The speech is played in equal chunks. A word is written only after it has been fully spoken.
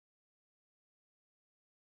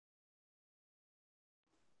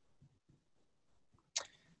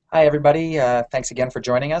Hi, everybody. Thanks again for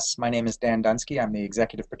joining us. My name is Dan Dunsky. I'm the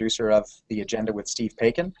executive producer of The Agenda with Steve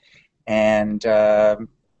Paikin. And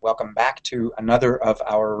welcome back to another of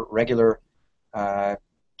our regular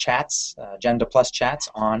chats, Agenda Plus chats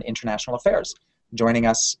on international affairs. Joining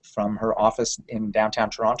us from her office in downtown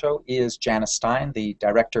Toronto is Janice Stein, the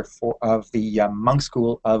director of the Munk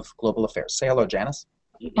School of Global Affairs. Say hello, Janice.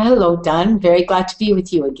 Hello, Don. Very glad to be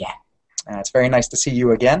with you again. It's very nice to see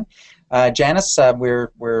you again. Janice, we've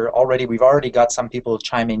already got some people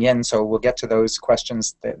chiming in, so we'll get to those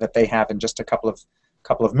questions that they have in just a couple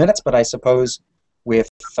of minutes. But I suppose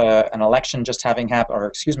with an election just having happened, or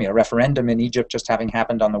excuse me, a referendum in Egypt just having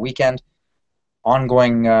happened on the weekend,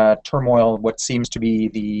 ongoing turmoil, what seems to be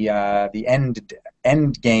the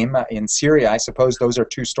end game in Syria, I suppose those are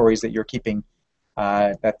two stories that you're keeping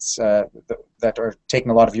that are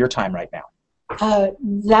taking a lot of your time right now.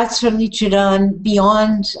 That's certainly true, Don.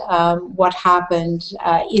 Beyond what happened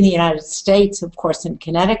in the United States, of course, in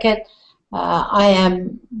Connecticut, I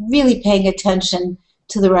am really paying attention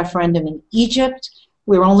to the referendum in Egypt.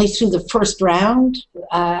 We're only through the first round,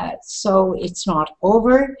 so it's not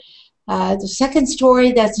over. The second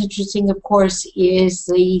story that's interesting, of course, is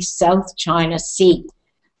the South China Sea,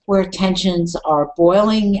 where tensions are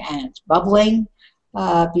boiling and bubbling.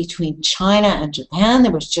 Between China and Japan.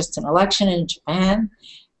 There was just an election in Japan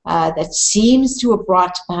that seems to have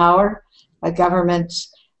brought to power a government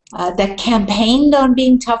that campaigned on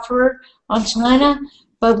being tougher on China,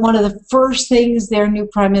 but one of the first things their new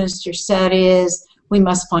prime minister said is, we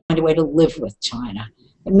must find a way to live with China.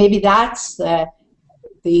 And maybe that's the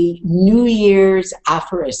New Year's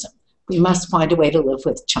aphorism. We must find a way to live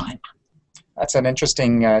with China. That's an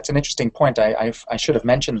interesting. It's an interesting point. I should have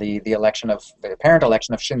mentioned the apparent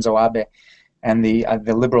election of Shinzo Abe and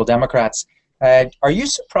the Liberal Democrats. Are you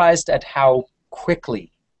surprised at how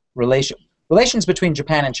quickly relations between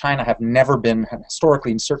Japan and China have never been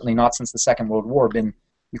historically, and certainly not since the Second World War,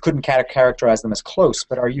 you couldn't characterize them as close?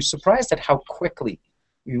 But are you surprised at how quickly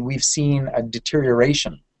we've seen a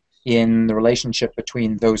deterioration in the relationship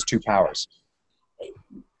between those two powers?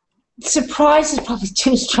 Surprise is probably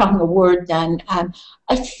too strong a word, then.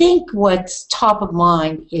 I think what's top of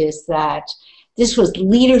mind is that this was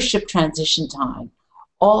leadership transition time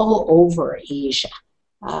all over Asia.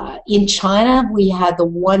 In China, we had the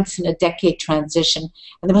once-in-a-decade transition,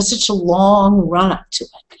 and there was such a long run-up to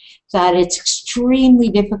it that it's extremely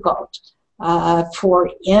difficult for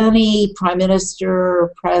any prime minister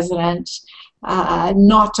or president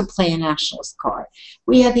not to play a nationalist card.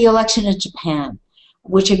 We had the election in Japan,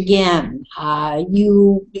 which again,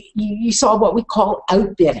 you saw what we call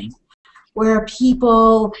outbidding, where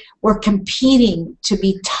people were competing to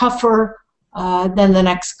be tougher than the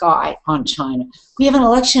next guy on China. We have an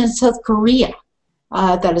election in South Korea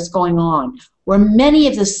that is going on, where many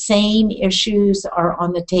of the same issues are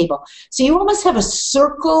on the table. So you almost have a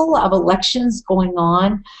circle of elections going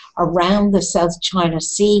on around the South China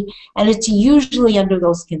Sea, and it's usually under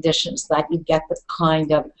those conditions that you get the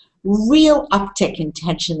kind of real uptick in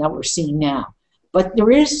tension that we're seeing now. But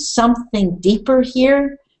there is something deeper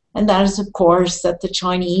here, and that is, of course, that the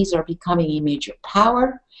Chinese are becoming a major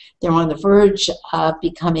power. They're on the verge of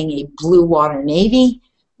becoming a blue water navy,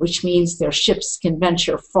 which means their ships can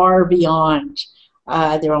venture far beyond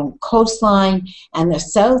their own coastline, and the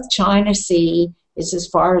South China Sea is, as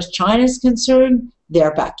far as China is concerned,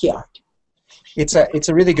 their backyard. It's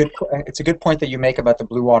a really good point that you make about the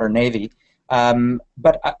blue water navy.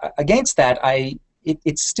 But against that,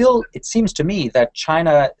 it seems to me that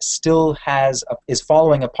China still is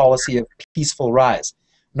following a policy of peaceful rise,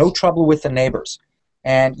 no trouble with the neighbors,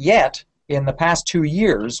 and yet in the past 2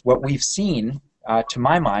 years, what we've seen, to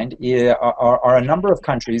my mind, are a number of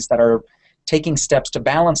countries that are taking steps to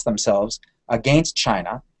balance themselves against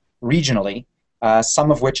China regionally,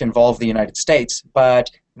 some of which involve the United States,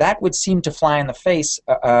 but that would seem to fly in the face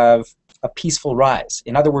of a peaceful rise.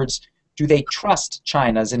 In other words, do they trust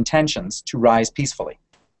China's intentions to rise peacefully?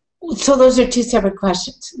 So those are two separate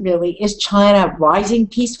questions, really. Is China rising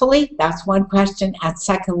peacefully? That's one question. And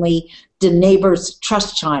secondly, do neighbors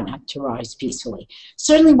trust China to rise peacefully?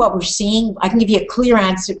 Certainly what we're seeing, I can give you a clear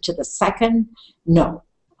answer to the second. No,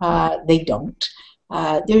 they don't.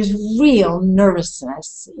 There's real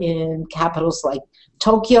nervousness in capitals like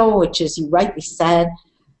Tokyo, which, as you rightly said,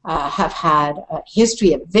 have had a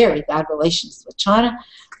history of very bad relations with China.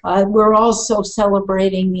 We're also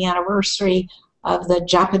celebrating the anniversary of the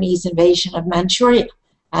Japanese invasion of Manchuria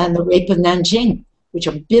and the rape of Nanjing, which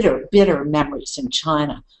are bitter, bitter memories in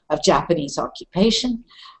China of Japanese occupation.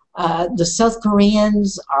 The South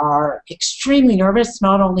Koreans are extremely nervous,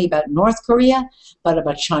 not only about North Korea, but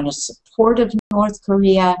about China's support of North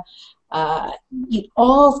Korea.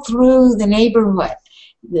 All through the neighborhood,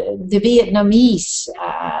 the Vietnamese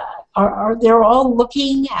they're all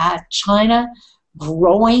looking at China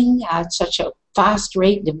growing at such a fast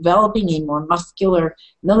rate, developing a more muscular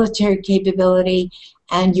military capability,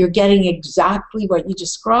 and you're getting exactly what you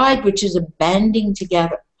described, which is a banding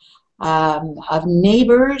together of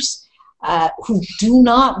neighbors who do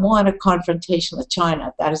not want a confrontation with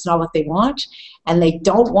China. That is not what they want, and they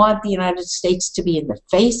don't want the United States to be in the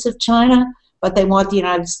face of China, but they want the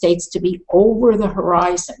United States to be over the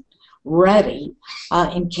horizon, ready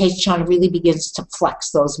in case China really begins to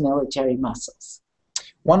flex those military muscles.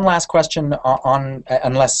 One last question on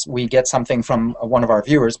unless we get something from one of our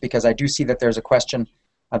viewers, because I do see that there's a question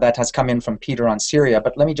that has come in from Peter on Syria.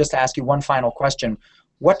 But let me just ask you one final question.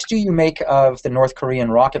 What do you make of the North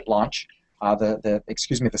Korean rocket launch, the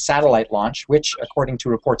satellite launch, which, according to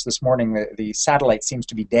reports this morning, the satellite seems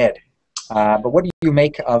to be dead. But what do you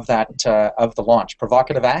make of that, of the launch?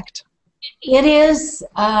 Provocative act? It is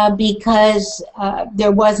because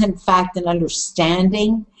there was, in fact, an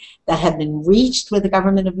understanding that had been reached with the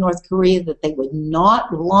government of North Korea that they would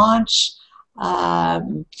not launch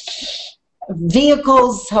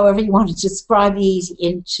vehicles, however you want to describe these,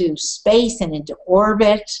 into space and into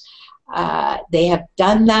orbit. They have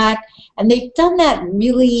done that, and they've done that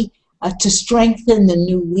really to strengthen the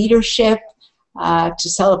new leadership, to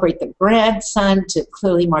celebrate the grandson, to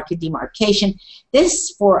clearly mark a demarcation.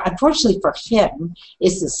 This, unfortunately for him,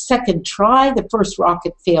 is the second try. The first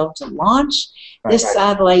rocket failed to launch. This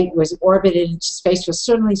satellite was orbited into space, was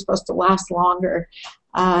certainly supposed to last longer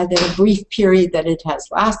than a brief period that it has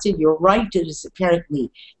lasted. You're right, it is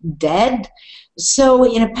apparently dead. So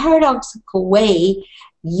in a paradoxical way,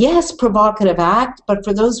 yes, provocative act, but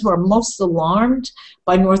for those who are most alarmed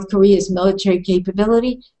by North Korea's military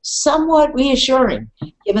capability, somewhat reassuring,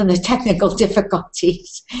 given the technical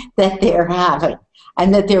difficulties that they're having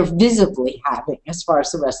and that they're visibly having as far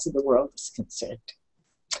as the rest of the world is concerned.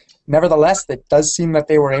 Nevertheless, it does seem that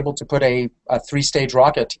they were able to put a three-stage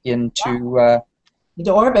rocket into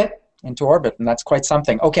orbit. Into orbit, and that's quite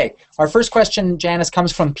something. Okay, our first question, Janice,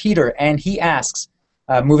 comes from Peter, and he asks,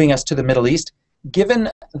 moving us to the Middle East, given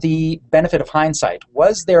the benefit of hindsight,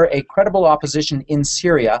 was there a credible opposition in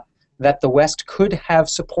Syria that the West could have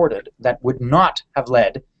supported that would not have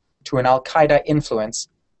led to an al-Qaeda influence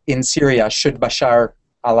in Syria should Bashar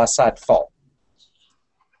al-Assad fall?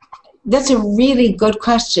 That's a really good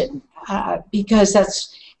question because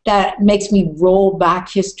that makes me roll back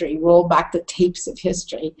history, roll back the tapes of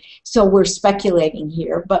history. So we're speculating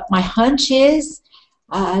here, but my hunch is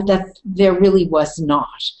that there really was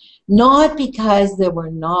not. Not because there were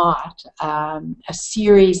not a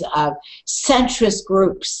series of centrist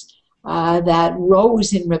groups that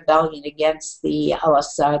rose in rebellion against the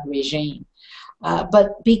al-Assad regime,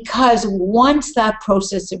 but because once that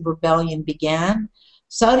process of rebellion began,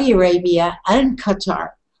 Saudi Arabia and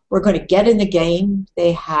Qatar were going to get in the game.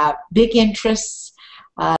 They have big interests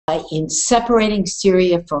in separating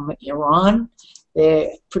Syria from Iran.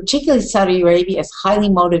 Particularly Saudi Arabia is highly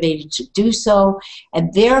motivated to do so,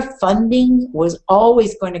 and their funding was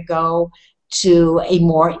always going to go to a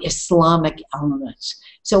more Islamic element.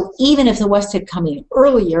 So even if the West had come in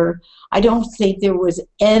earlier, I don't think there was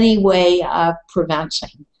any way of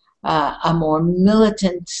preventing a more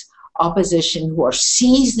militant opposition, who are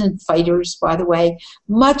seasoned fighters, by the way,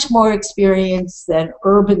 much more experienced than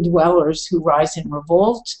urban dwellers who rise in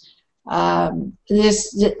revolt.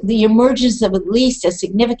 The emergence of at least a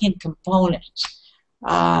significant component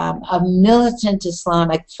of militant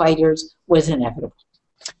Islamic fighters was inevitable.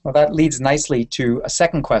 Well, that leads nicely to a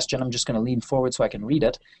second question. I'm just going to lean forward so I can read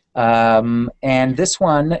it. And this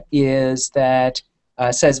one is that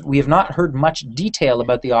says, we have not heard much detail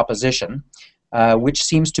about the opposition, which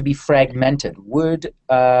seems to be fragmented. Would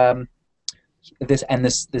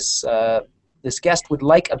this guest would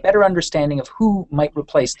like a better understanding of who might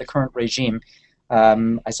replace the current regime.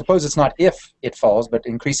 I suppose it's not if it falls, but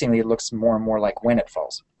increasingly it looks more and more like when it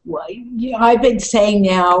falls. Well, I've been saying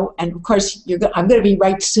now, and of course I'm going to be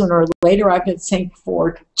right sooner or later. I've been saying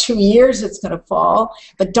for 2 years it's going to fall,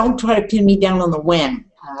 but don't try to pin me down on the when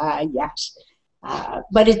yet.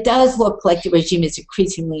 But it does look like the regime is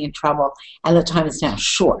increasingly in trouble, and the time is now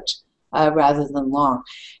short rather than long.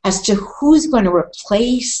 As to who's going to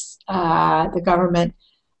replace the government,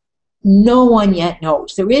 no one yet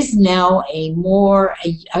knows. There is now an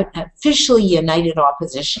officially united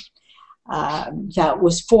opposition that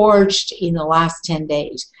was forged in the last 10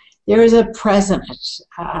 days. There is a president.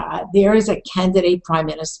 There is a candidate prime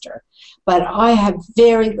minister. But I have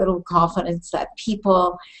very little confidence that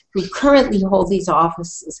people who currently hold these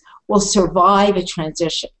offices will survive a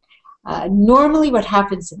transition. Normally what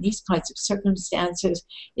happens in these kinds of circumstances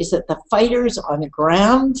is that the fighters on the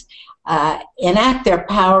ground enact their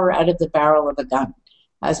power out of the barrel of a gun,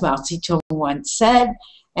 as Mao Zedong once said,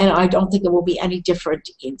 and I don't think it will be any different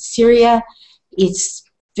in Syria. It's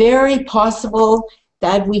very possible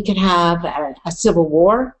that we could have a civil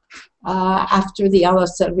war after the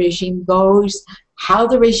al-Assad regime goes. How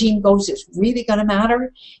the regime goes is really going to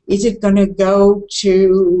matter. Is it going to go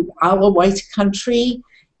to Alawite country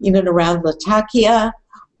in and around Latakia?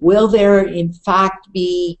 Will there in fact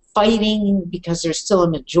be fighting because there's still a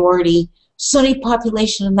majority Sunni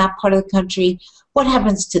population in that part of the country? What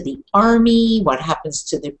happens to the army? What happens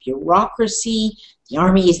to the bureaucracy? The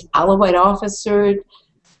army is Alawite officered.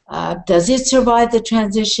 Does it survive the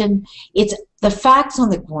transition? It's the facts on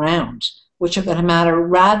the ground which are going to matter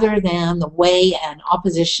rather than the way an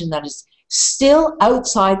opposition that is still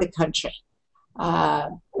outside the country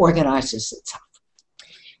organizes itself.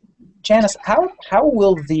 Janice, how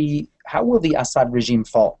will the Assad regime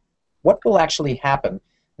fall? What will actually happen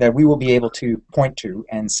that we will be able to point to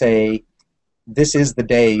and say, this is the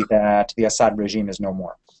day that the Assad regime is no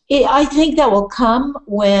more? I think that will come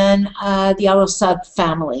when the al-Assad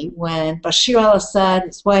family, when Bashir al-Assad,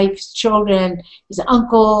 his wife, his children, his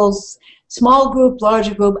uncles, small group,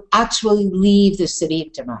 larger group, actually leave the city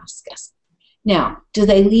of Damascus. Now, do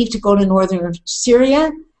they leave to go to northern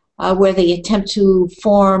Syria, where they attempt to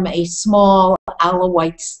form a small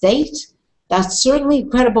Alawite state? That's certainly a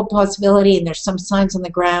credible possibility, and there's some signs on the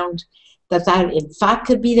ground that that in fact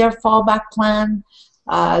could be their fallback plan.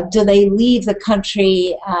 Do they leave the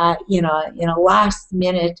country in a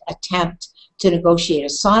last-minute attempt to negotiate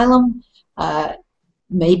asylum?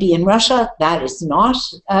 Maybe in Russia, that is not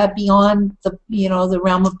beyond the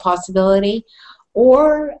realm of possibility.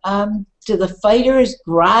 Or do the fighters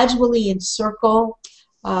gradually encircle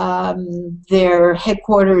their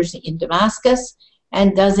headquarters in Damascus,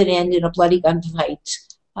 and does it end in a bloody gunfight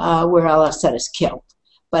where al-Assad is killed?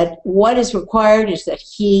 But what is required is that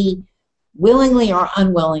he, willingly or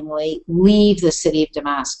unwillingly, leave the city of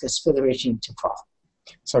Damascus for the regime to fall.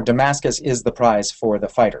 So Damascus is the prize for the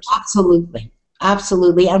fighters. Absolutely.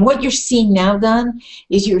 Absolutely. And what you're seeing now, Don,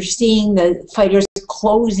 is you're seeing the fighters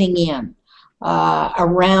closing in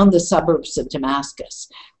around the suburbs of Damascus.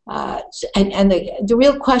 And the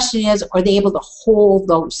real question is, are they able to hold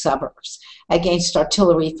those suburbs against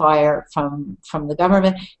artillery fire from the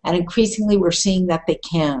government? And increasingly we're seeing that they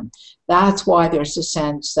can. That's why there's a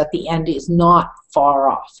sense that the end is not far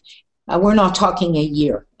off. We're not talking a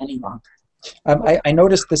year any longer. I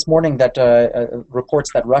noticed this morning that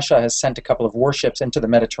reports that Russia has sent a couple of warships into the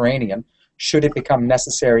Mediterranean should it become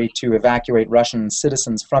necessary to evacuate Russian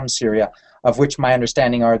citizens from Syria, of which my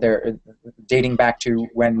understanding are they're dating back to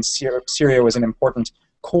when Syria was an important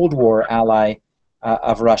Cold War ally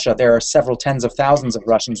of Russia. There are several tens of thousands of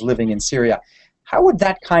Russians living in Syria. How would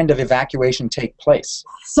that kind of evacuation take place?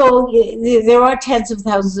 So there are tens of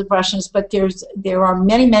thousands of Russians, but there are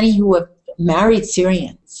many, many who have married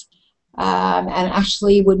Syrians. And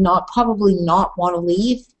actually would probably not want to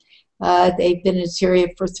leave. They've been in Syria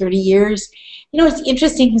for 30 years. You know, it's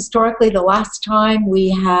interesting, historically, the last time we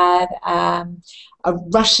had a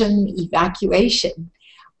Russian evacuation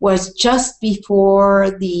was just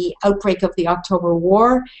before the outbreak of the October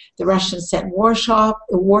War. The Russians sent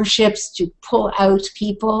warships to pull out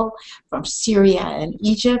people from Syria and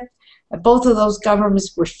Egypt. Both of those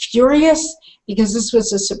governments were furious because this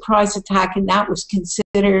was a surprise attack, and that was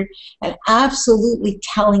considered an absolutely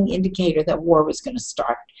telling indicator that war was going to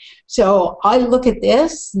start. So I look at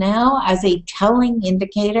this now as a telling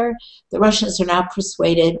indicator. The Russians are now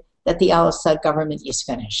persuaded that the al-Assad government is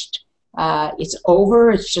finished. It's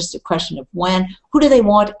over. It's just a question of when. Who do they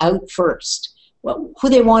want out first? Well, who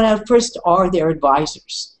they want out first are their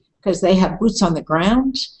advisors, because they have boots on the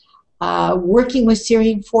ground. Working with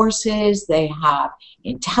Syrian forces, they have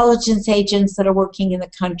intelligence agents that are working in the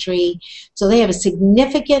country. So they have a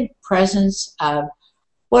significant presence of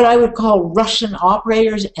what I would call Russian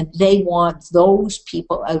operators, and they want those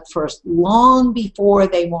people out first, long before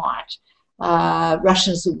they want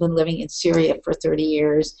Russians who've been living in Syria for 30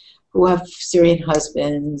 years, who have Syrian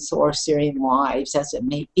husbands or Syrian wives, as it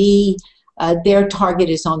may be. Their target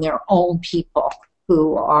is on their own people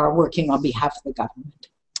who are working on behalf of the government.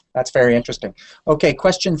 That's very interesting. Okay,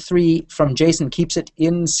 question 3 from Jason keeps it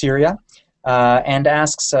in Syria and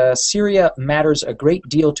asks, Syria matters a great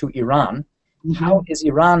deal to Iran. Mm-hmm. How is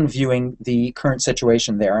Iran viewing the current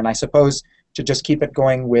situation there? And I suppose to just keep it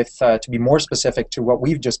going with, to be more specific to what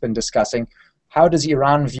we've just been discussing, how does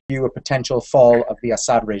Iran view a potential fall of the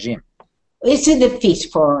Assad regime? It's a defeat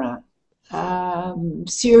for Iran.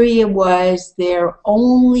 Syria was their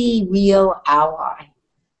only real ally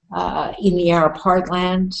in the Arab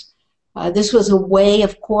heartland. This was a way,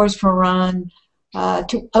 of course, for Iran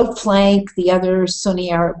to outflank the other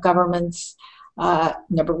Sunni Arab governments,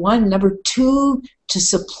 number one. Number two, to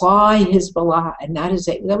supply Hezbollah, and that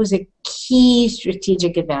was a key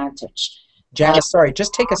strategic advantage. Janice, sorry,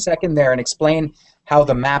 just take a second there and explain how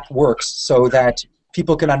the map works so that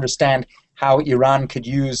people can understand how Iran could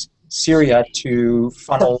use Syria to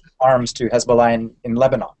funnel arms to Hezbollah in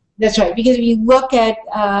Lebanon. That's right, because if you look at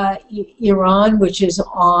Iran, which is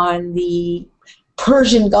on the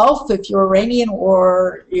Persian Gulf if you're Iranian,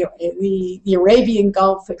 or the Arabian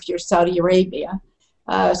Gulf if you're Saudi Arabia.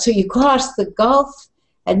 So you cross the Gulf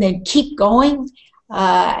and then keep going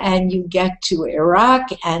and you get to Iraq,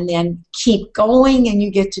 and then keep going and you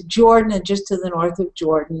get to Jordan, and just to the north of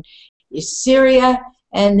Jordan is Syria,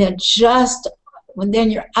 and then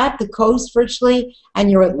then you're at the coast virtually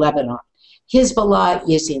and you're at Lebanon. Hezbollah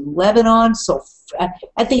is in Lebanon, so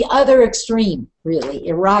at the other extreme, really.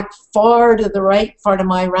 Iraq far to the right, far to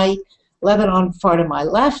my right, Lebanon far to my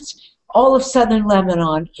left. All of southern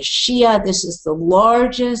Lebanon is Shia. This is the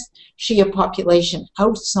largest Shia population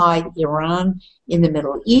outside Iran in the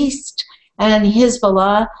Middle East. And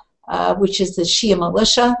Hezbollah, which is the Shia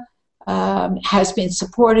militia, has been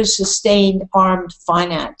supported, sustained, armed,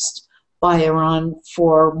 financed by Iran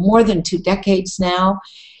for more than 2 decades now.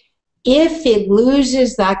 If it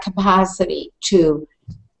loses that capacity to,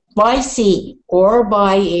 by sea or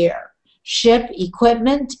by air, ship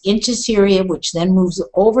equipment into Syria, which then moves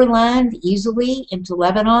overland easily into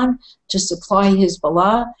Lebanon to supply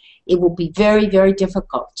Hezbollah, it will be very, very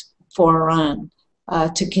difficult for Iran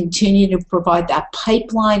to continue to provide that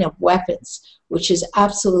pipeline of weapons, which is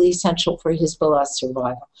absolutely essential for Hezbollah's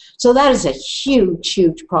survival. So that is a huge,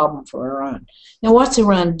 huge problem for Iran. Now, what's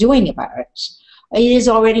Iran doing about it? It is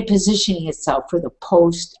already positioning itself for the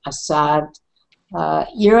post-Assad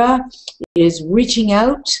era. It is reaching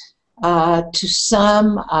out to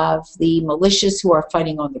some of the militias who are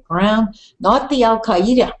fighting on the ground, not the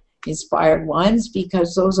Al-Qaeda-inspired ones,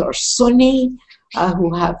 because those are Sunni,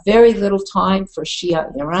 who have very little time for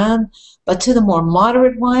Shia Iran, but to the more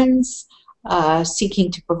moderate ones,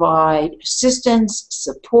 seeking to provide assistance,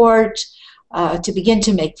 support, to begin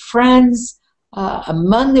to make friends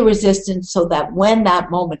among the resistance, so that when that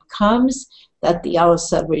moment comes that the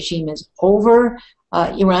al-Assad regime is over,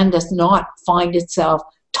 Iran does not find itself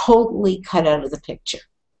totally cut out of the picture.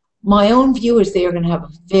 My own view is they are going to have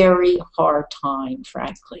a very hard time,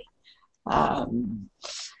 frankly.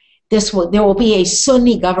 There will be a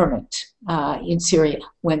Sunni government in Syria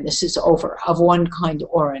when this is over, of one kind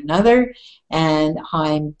or another, and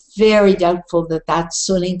I'm very doubtful that that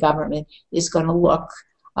Sunni government is going to look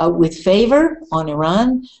with favor on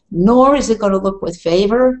Iran, nor is it going to look with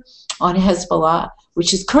favor on Hezbollah,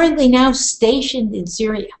 which is currently now stationed in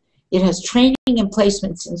Syria. It has training and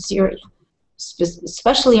placements in Syria,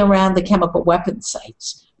 especially around the chemical weapons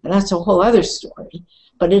sites, and that's a whole other story.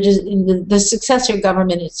 But it is the successor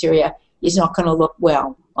government in Syria is not going to look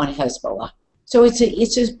well on Hezbollah. So it's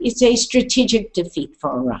a strategic defeat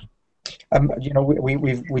for Iran.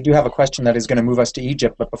 We do have a question that is going to move us to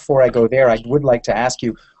Egypt, but before I go there, I would like to ask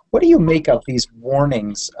you, what do you make of these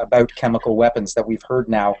warnings about chemical weapons that we've heard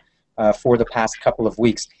now for the past couple of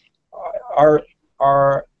weeks?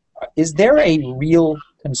 Is there a real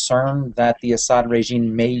concern that the Assad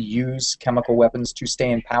regime may use chemical weapons to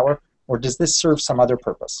stay in power, or does this serve some other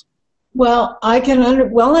purpose? Well, I can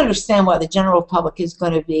understand why the general public is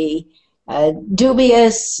going to be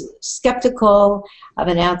dubious, skeptical of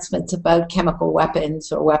announcements about chemical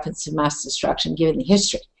weapons or weapons of mass destruction, given the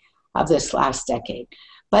history of this last decade.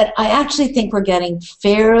 But I actually think we're getting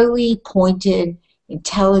fairly pointed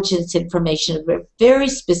intelligence information, very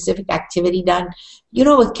specific activity done. You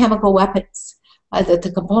know, with chemical weapons, that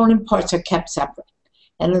the component parts are kept separate.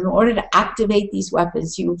 And in order to activate these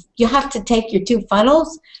weapons, you have to take your 2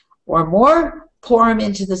 funnels or more, pour them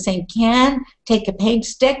into the same can, take a paint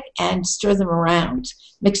stick, and stir them around,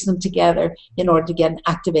 mix them together in order to get an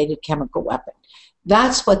activated chemical weapon.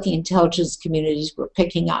 That's what the intelligence communities were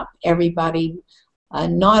picking up. Everybody,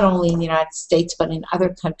 not only in the United States, but in other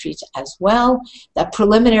countries as well, that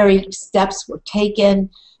preliminary steps were taken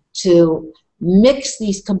to mix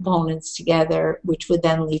these components together, which would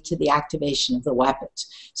then lead to the activation of the weapons.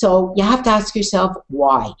 So you have to ask yourself,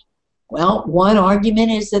 why? Well, one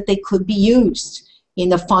argument is that they could be used in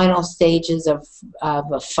the final stages of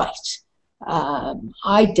a fight.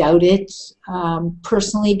 I doubt it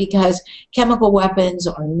personally, because chemical weapons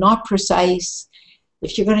are not precise.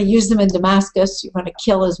 If you're going to use them in Damascus, you're going to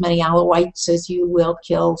kill as many Alawites as you will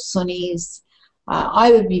kill Sunnis.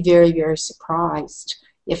 I would be very, very surprised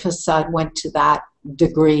if Assad went to that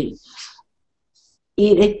degree.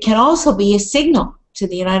 It can also be a signal to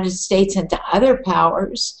the United States and to other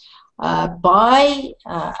powers by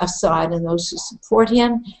Assad and those who support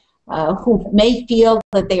him, who may feel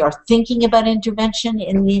that they are thinking about intervention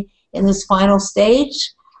in this final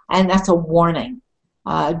stage, and that's a warning.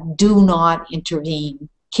 Do not intervene.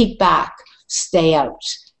 Keep back. Stay out.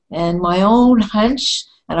 And my own hunch,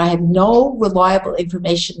 and I have no reliable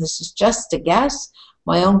information, this is just a guess,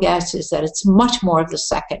 my own guess is that it's much more of the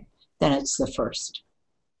second than it's the first.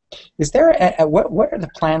 Is there what are the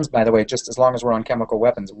plans, by the way, just as long as we're on chemical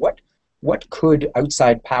weapons? What could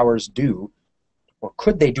outside powers do, or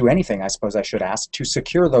could they do anything, I suppose I should ask, to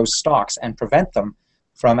secure those stocks and prevent them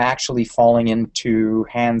from actually falling into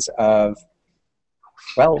hands of,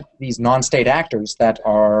 well, these non-state actors that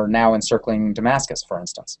are now encircling Damascus, for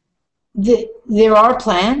instance? There are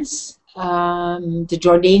plans. The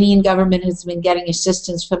Jordanian government has been getting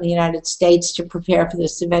assistance from the United States to prepare for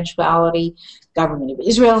this eventuality. The government of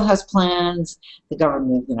Israel has plans. The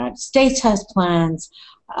government of the United States has plans.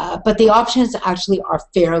 But the options actually are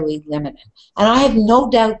fairly limited. And I have no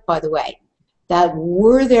doubt, by the way, that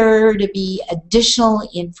were there to be additional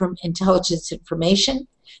intelligence information,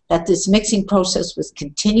 that this mixing process was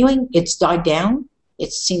continuing. It's died down.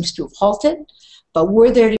 It seems to have halted. But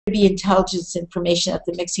were there to be intelligence information that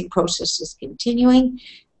the mixing process is continuing,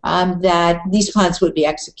 that these plants would be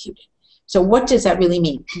executed. So what does that really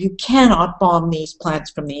mean? You cannot bomb these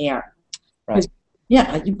plants from the air. Right.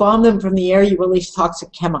 Yeah, you bomb them from the air, you release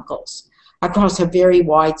toxic chemicals across a very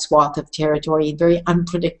wide swath of territory in very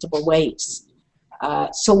unpredictable ways.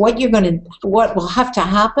 So what will have to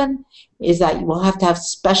happen is that you will have to have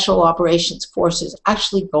special operations forces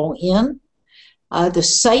actually go in. The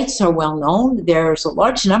sites are well known. There's a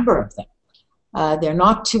large number of them. They're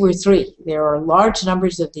not 2 or 3. There are large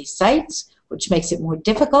numbers of these sites, which makes it more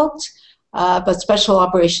difficult. But special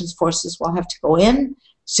operations forces will have to go in,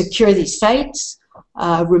 secure these sites,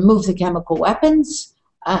 remove the chemical weapons,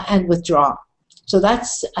 and withdraw. So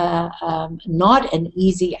that's not an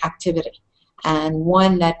easy activity, and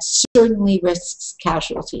one that certainly risks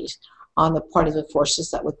casualties on the part of the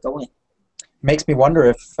forces that would go in. Makes me wonder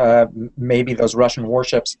if maybe those Russian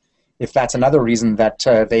warships, if that's another reason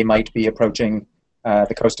that they might be approaching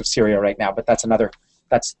the coast of Syria right now. But that's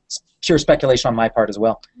pure speculation on my part as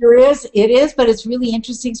well. It is, but it's really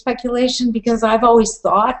interesting speculation, because I've always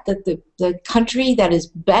thought that the country that is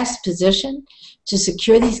best positioned to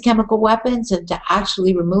secure these chemical weapons and to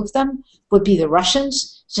actually remove them would be the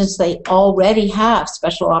Russians, since they already have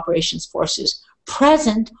special operations forces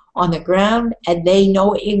present on the ground, and they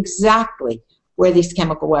know exactly where these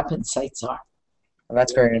chemical weapons sites are. Well,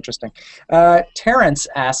 that's very interesting. Terrence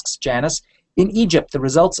asks, Janice, in Egypt, the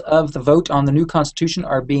results of the vote on the new constitution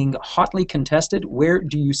are being hotly contested. Where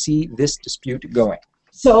do you see this dispute going?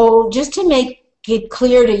 So just to make it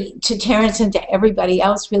clear to Terrence and to everybody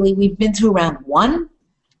else, really, we've been through round 1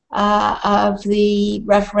 of the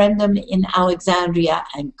referendum in Alexandria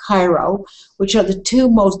and Cairo, which are the 2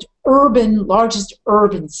 largest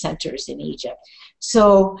urban centers in Egypt.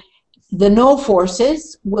 So the no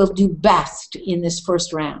forces will do best in this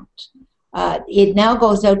first round. It now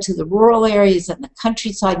goes out to the rural areas and the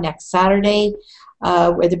countryside next Saturday,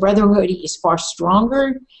 where the Brotherhood is far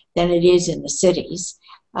stronger than it is in the cities.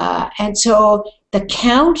 And so the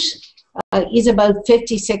count is about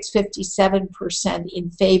 56-57%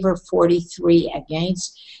 in favor, 43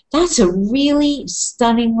 against. That's a really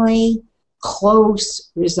stunningly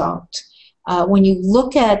close result. When you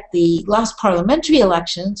look at the last parliamentary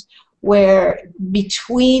elections, where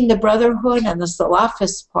between the Brotherhood and the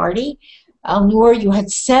Salafist Party, Al-Noor, you had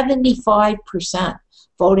 75%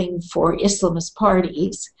 voting for Islamist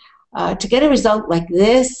parties. To get a result like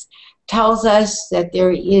this tells us that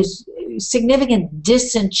there is significant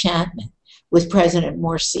disenchantment with President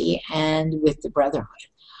Morsi and with the Brotherhood.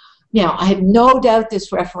 Now, I have no doubt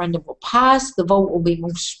this referendum will pass. The vote will be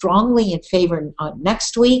moved strongly in favor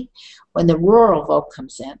next week when the rural vote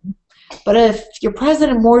comes in. But if you're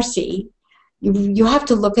President Morsi, you have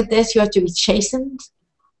to look at this. You have to be chastened.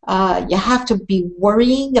 You have to be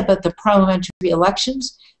worrying about the parliamentary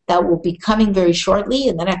elections that will be coming very shortly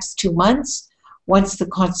in the next 2 months once the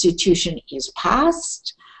Constitution is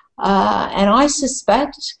passed. And I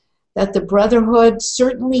suspect that the Brotherhood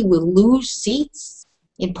certainly will lose seats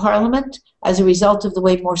in Parliament as a result of the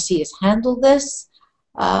way Morsi has handled this.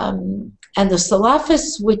 And the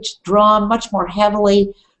Salafists, which draw much more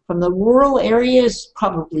heavily from the rural areas,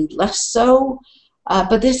 probably less so.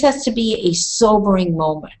 But this has to be a sobering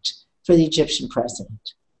moment for the Egyptian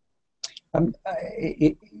president.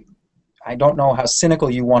 I don't know how cynical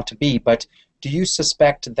you want to be, but do you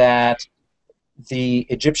suspect that the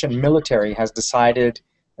Egyptian military has decided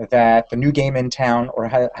that the new game in town, or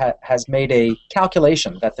has made a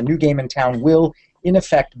calculation that the new game in town will, in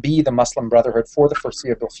effect, be the Muslim Brotherhood for the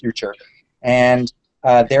foreseeable future, and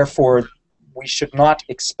therefore we should not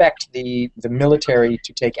expect the military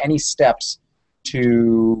to take any steps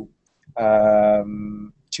to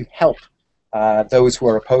help those who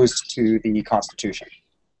are opposed to the Constitution?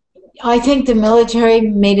 I think the military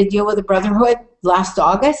made a deal with the Brotherhood last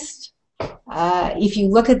August. If you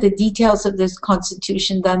look at the details of this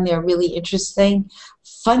Constitution, then they're really interesting.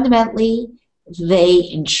 Fundamentally, they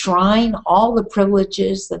enshrine all the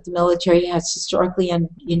privileges that the military has historically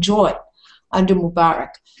enjoyed under Mubarak.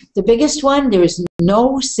 The biggest one, there is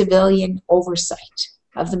no civilian oversight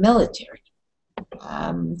of the military.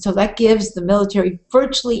 So that gives the military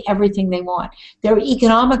virtually everything they want. There are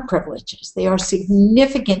economic privileges. They are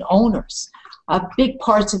significant owners of big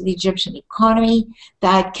parts of the Egyptian economy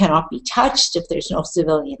that cannot be touched if there's no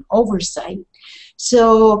civilian oversight.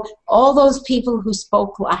 So all those people who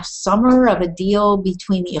spoke last summer of a deal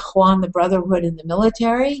between the Ikhwan, the Brotherhood, and the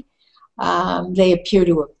military, they appear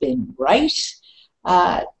to have been right.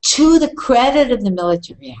 To the credit of the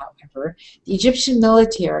military, however, the Egyptian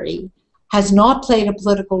military has not played a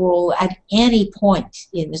political role at any point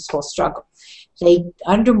in this whole struggle.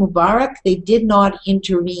 Under Mubarak, they did not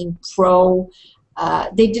intervene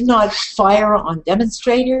they did not fire on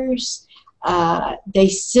demonstrators.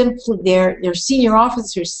 Their senior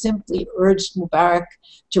officers simply urged Mubarak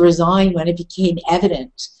to resign when it became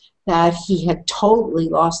evident that he had totally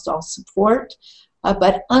lost all support.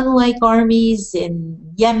 But unlike armies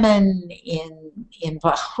in Yemen, in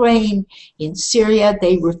Bahrain, in Syria,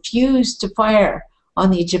 they refused to fire on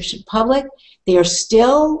the Egyptian public. They are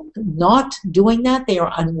still not doing that. They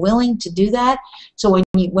are unwilling to do that. So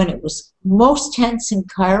when it was most tense in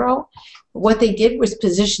Cairo, what they did was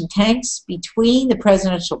position tanks between the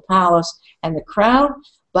presidential palace and the crowd,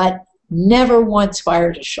 but never once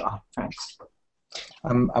fired a shot, frankly.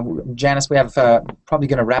 Janice, we have probably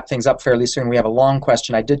going to wrap things up fairly soon. We have a long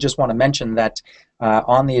question. I did just want to mention that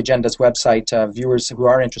on the Agenda's website, viewers who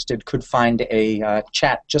are interested could find a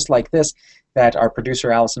chat just like this that our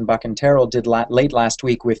producer Alison Buck-and-Terrell did late last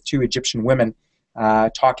week with two Egyptian women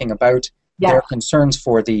talking about their concerns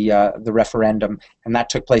for the referendum, and that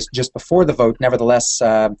took place just before the vote. Nevertheless,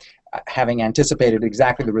 having anticipated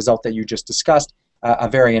exactly the result that you just discussed, a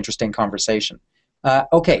very interesting conversation.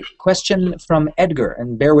 Okay, question from Edgar,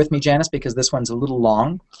 and bear with me, Janice, because this one's a little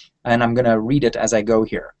long, and I'm going to read it as I go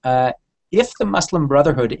here. If the Muslim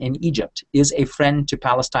Brotherhood in Egypt is a friend to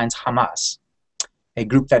Palestine's Hamas, a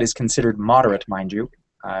group that is considered moderate, mind you,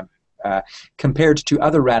 compared to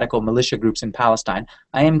other radical militia groups in Palestine,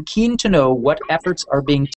 I am keen to know what efforts are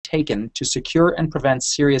being taken to secure and prevent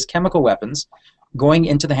Syria's chemical weapons going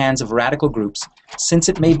into the hands of radical groups, since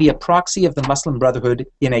it may be a proxy of the Muslim Brotherhood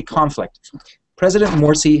in a conflict. President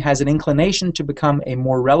Morsi has an inclination to become a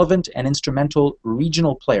more relevant and instrumental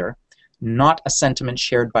regional player, not a sentiment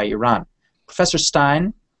shared by Iran. Professor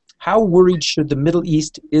Stein, how worried should the Middle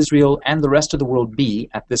East, Israel, and the rest of the world be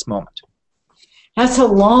at this moment? That's a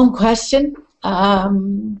long question. I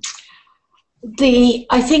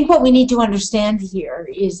think what we need to understand here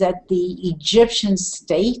is that the Egyptian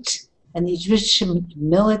state and the Egyptian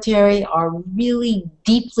military are really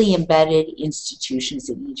deeply embedded institutions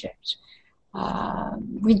in Egypt.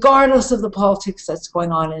 Regardless of the politics that's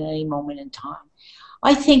going on at any moment in time.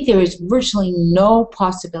 I think there is virtually no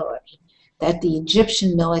possibility that the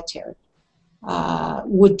Egyptian military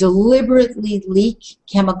would deliberately leak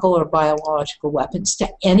chemical or biological weapons to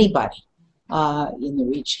anybody in the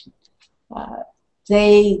region.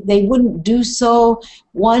 They wouldn't do so,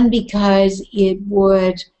 one, because it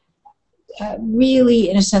would really,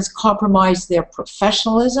 in a sense, compromise their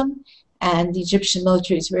professionalism, and the Egyptian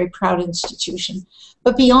military is a very proud institution.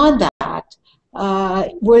 But beyond that,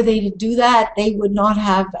 were they to do that, they would not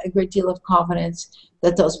have a great deal of confidence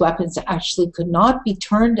that those weapons actually could not be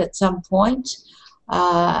turned at some point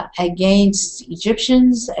against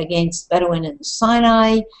Egyptians, against Bedouin in the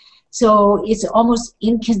Sinai. So it's almost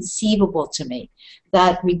inconceivable to me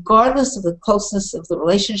that regardless of the closeness of the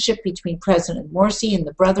relationship between President Morsi and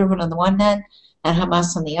the Brotherhood on the one hand and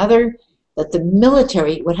Hamas on the other, that the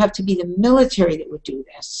military, it would have to be the military that would do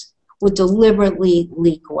this, would deliberately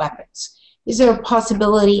leak weapons. Is there a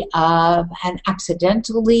possibility of an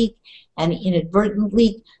accidental leak, an inadvertent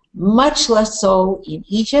leak? much less so in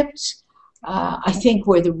Egypt. I think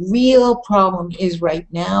where the real problem is right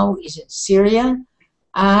now is in Syria.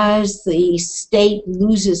 As the state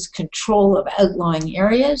loses control of outlying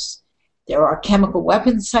areas, there are chemical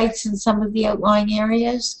weapons sites in some of the outlying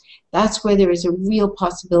areas. That's where there is a real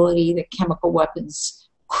possibility that chemical weapons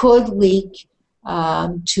could leak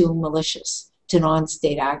to militias, to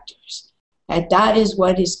non-state actors. And that is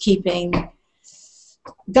what is keeping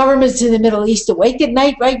governments in the Middle East awake at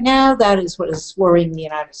night right now. That is what is worrying the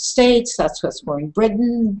United States. That's what's worrying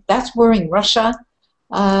Britain. That's worrying Russia,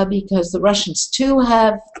 because the Russians too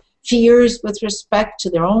have fears with respect to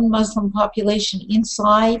their own Muslim population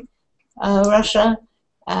inside Russia.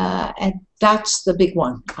 And that's the big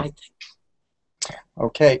one, I think.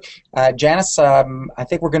 Okay. Janice, I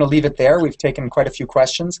think we're going to leave it there. We've taken quite a few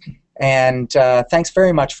questions. And thanks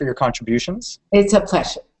very much for your contributions. It's a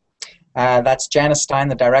pleasure. That's Janice Stein,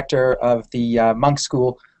 the director of the Munk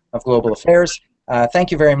School of Global Affairs.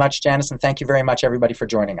 Thank you very much, Janice, and thank you very much, everybody, for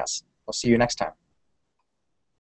joining us. We'll see you next time.